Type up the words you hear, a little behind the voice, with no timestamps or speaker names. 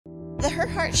Her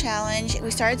Heart Challenge,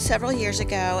 we started several years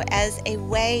ago as a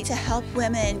way to help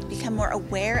women become more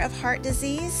aware of heart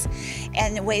disease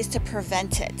and ways to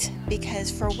prevent it.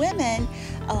 Because for women,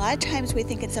 a lot of times we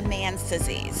think it's a man's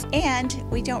disease, and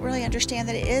we don't really understand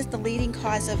that it is the leading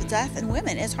cause of death in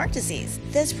women is heart disease.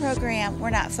 This program,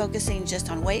 we're not focusing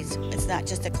just on weight. It's not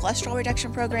just a cholesterol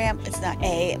reduction program. It's not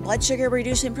a blood sugar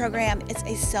reducing program. It's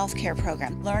a self-care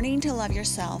program. Learning to love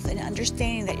yourself and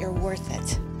understanding that you're worth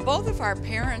it. Both of our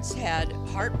parents had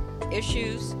heart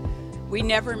issues. We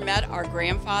never met our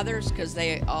grandfathers because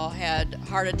they all had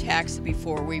heart attacks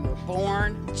before we were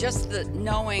born. Just the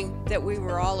knowing that we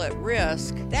were all at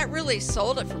risk, that really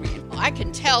sold it for me. I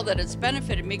can tell that it's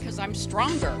benefited me because I'm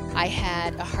stronger. I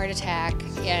had a heart attack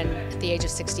at the age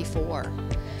of 64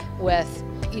 with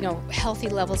healthy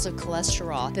levels of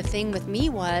cholesterol. The thing with me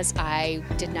was I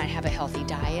did not have a healthy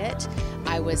diet.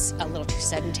 I was a little too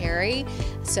sedentary,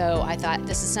 so I thought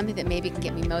this is something that maybe can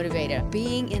get me motivated.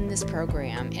 Being in this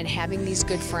program and having these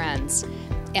good friends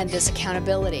and this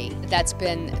accountability, that's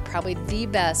been probably the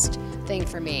best thing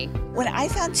for me. When I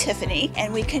found Tiffany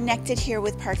and we connected here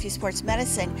with Parkview Sports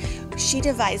Medicine, she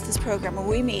devised this program where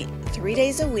we meet 3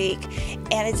 days a week,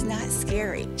 and it's not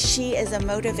scary. She is a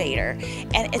motivator,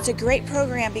 and it's a great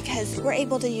program because we're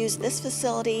able to use this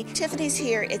facility. Tiffany's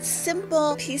here. It's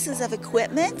simple pieces of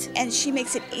equipment, and she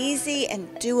makes it easy and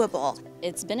doable.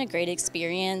 It's been a great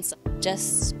experience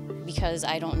just because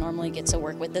I don't normally get to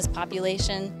work with this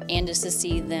population, and just to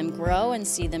see them grow and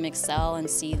see them excel and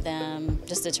see them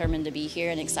just determined to be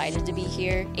here and excited to be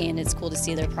here, and it's cool to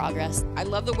see their progress. I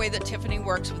love the way that Tiffany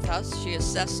works with us. She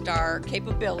assessed our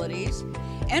capabilities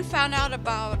and found out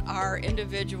about our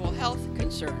individual health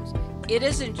concerns. It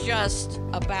isn't just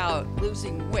about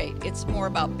losing weight. It's more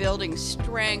about building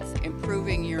strength,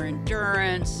 improving your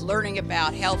endurance, learning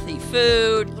about healthy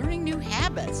food, learning new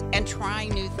habits, and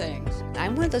trying new things.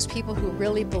 I'm one of those people who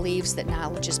really believes that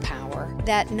knowledge is power.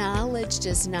 That knowledge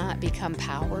does not become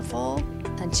powerful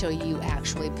until you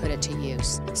actually put it to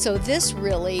use. So this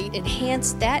really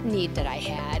enhanced that need that I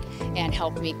had and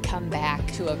helped me come back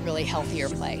to a really healthier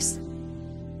place.